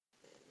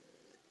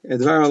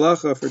Dvar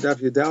Halacha for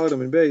Daf Yadaladam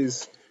and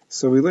Beis.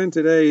 So we learned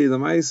today the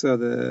Maisa,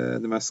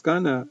 the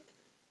Maskana,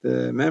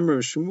 the member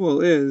of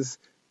Shmuel is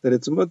that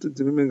it's mutter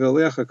to be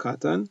megaleach a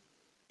Katan,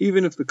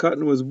 even if the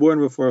Katan was born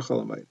before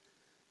Chalamayid.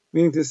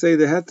 Meaning to say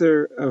the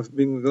heter of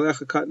being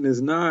megaleach a Katan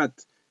is not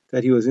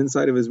that he was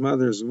inside of his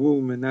mother's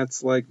womb and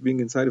that's like being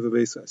inside of a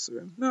Beis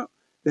Yisrael. No,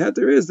 the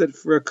heter is that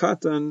for a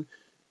Katan,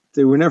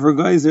 they were never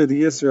geyser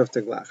the Yisr of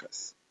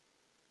Teglachas.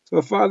 So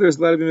a father is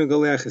allowed to be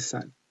megaleach his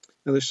son.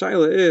 Now the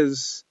shaila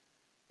is,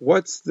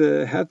 what's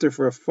the heter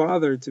for a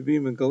father to be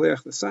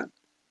megaleach the son?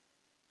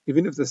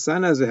 Even if the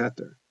son has a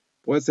heter,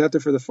 what's the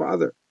heter for the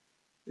father?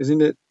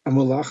 Isn't it a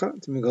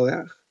malacha to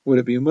megaleach? Would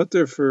it be a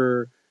mutter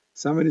for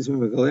somebody to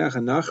megaleach a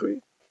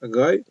nachri, a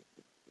guy?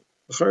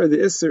 The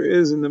isser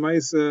is in the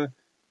maisa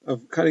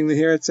of cutting the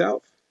hair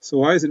itself. So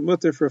why is it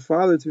mutter for a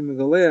father to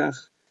megaleach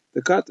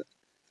the katan?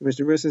 The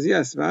Mishnah Berurah says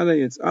yes,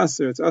 it's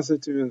aser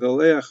to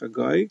megaleach a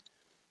guy,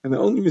 and the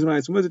only reason why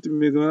it's mutter to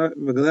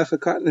megaleach a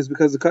katan is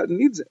because the katan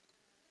needs it.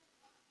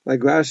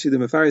 Like Rashi, the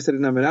Mefari said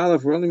in Amid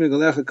Aleph, we're only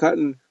megalech a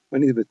katan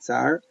when he's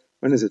betzar.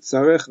 When is it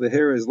tzarech? The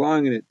hair is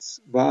long and it's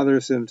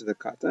bothersome to the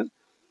katan.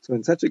 So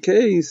in such a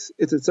case,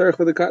 it's a tzarech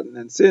for the katan.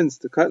 And since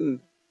the katan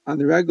on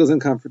the regel is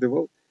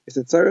uncomfortable, it's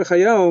a tzarech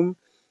hayom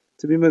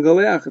to be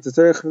megalech. It's a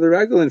tzarech for the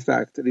regel, in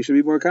fact, that he should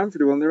be more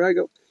comfortable in the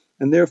regel.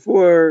 And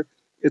therefore,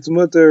 it's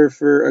mutter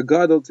for a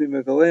gadol to be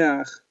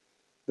megalech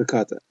the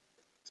katan.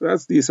 So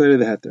that's the yisod of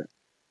the heter.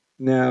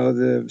 Now,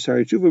 the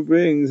Shari Tshuva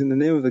brings in the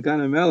name of the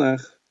Gan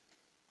Melech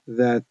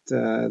that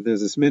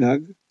there's this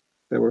minhag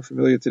that we're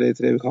familiar today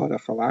we call it a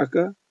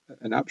Halacha,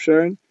 an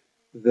upsharon,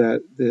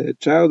 that the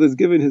child is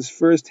given his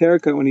first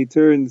haircut when he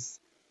turns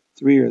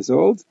 3 years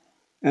old,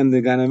 and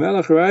the Gan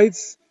HaMelech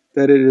writes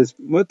that it is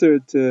mutter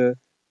to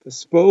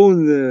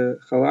postpone the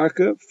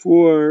Halacha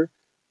for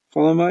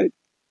Chalamayid,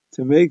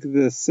 to make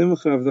the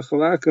simcha of the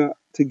Halacha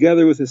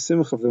together with the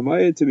simcha of the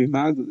Mayid, to be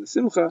magdul the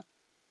simcha,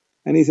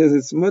 and he says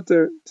it's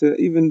mutter to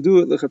even do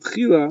it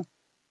lechatchila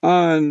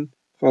on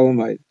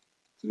Chalamayid.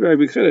 It's a very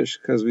big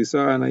chiddush, because we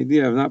saw an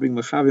idea of not being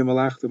mechavein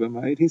malachta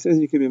b'mayit. He says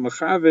you can be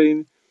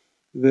mechavein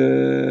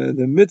the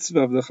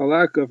mitzvah of the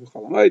chalaka for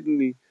chalamayit,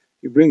 and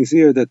he brings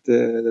here that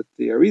the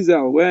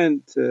Arizal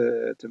went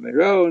to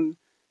Meron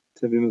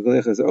to be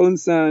megalech his own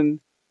son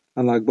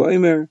on Lag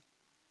Ba'omer,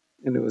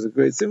 and it was a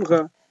great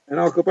simcha. And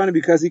al kapana,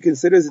 because he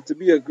considers it to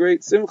be a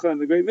great simcha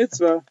and a great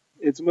mitzvah,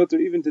 it's mutter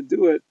even to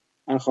do it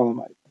on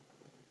chalamayit.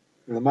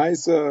 The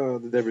Maisa,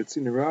 the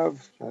Debretziner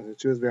Rav,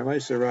 Shachar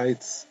Be'amaisha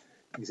writes.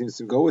 He seems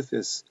to go with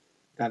this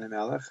Gan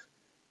HaMelech,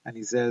 and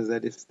he says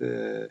that if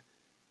the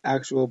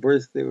actual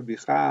birthday would be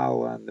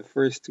Chal on the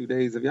first 2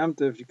 days of Yom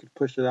Tov, you could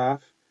push it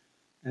off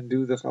and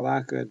do the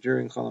Chalaka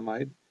during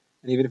Chalamayid.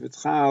 And even if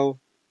it's Chal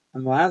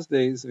on the last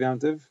days of Yom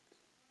Tov,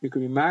 you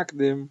could be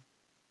Makdim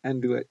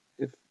and do it.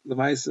 If the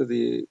Maisa,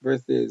 the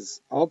birthday is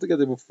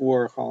altogether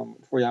before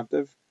Yom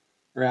Tov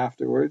or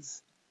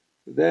afterwards,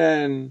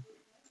 then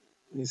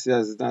he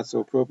says it's not so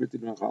appropriate to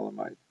do on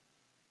Chalamayid.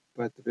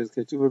 But the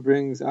Bezkei Tshuva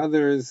brings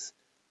others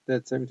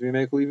that seem to be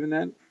mekel even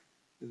then,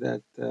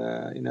 that,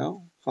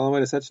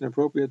 Chalamayid is such an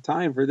appropriate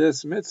time for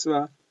this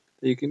mitzvah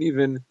that you can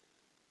even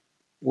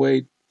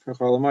wait for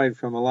Chalamayid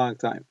from a long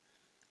time.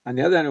 On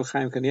the other hand,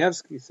 Chaim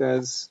Kanievsky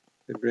says,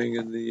 they bring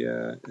in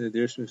the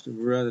Dirshu Mishnah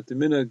Berurah, that the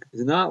minhag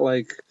is not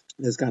like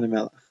this Gan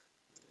HaMelech.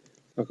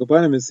 So,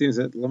 it seems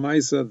that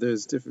Lamaisa,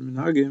 there's different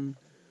minhagim,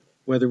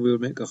 whether we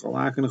would make a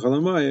Chalak and a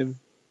Chalamayid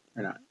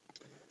or not.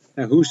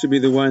 Now, who should be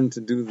the one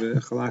to do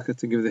the Chalaka,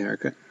 to give the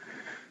haircut?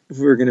 If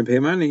we were going to pay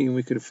money and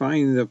we could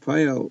find a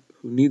payal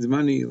who needs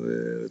money,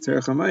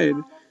 l'tzarech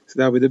hamayid, so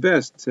that would be the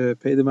best, to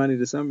pay the money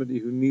to somebody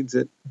who needs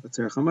it,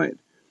 l'tzarech hamayid.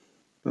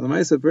 But the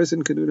Maisa,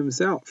 person can do it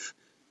himself.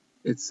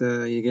 It's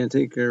you're going to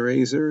take a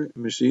razor, a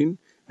machine,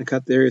 and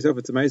cut the area yourself.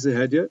 It's a Maisa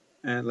hedyot,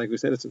 and like we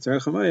said, it's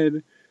l'tzarech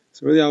hamayid.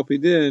 So really, al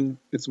pidin,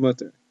 it's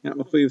mutter. Not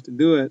mechuyev to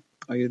do it.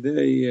 Al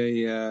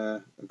yedei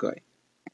a guy.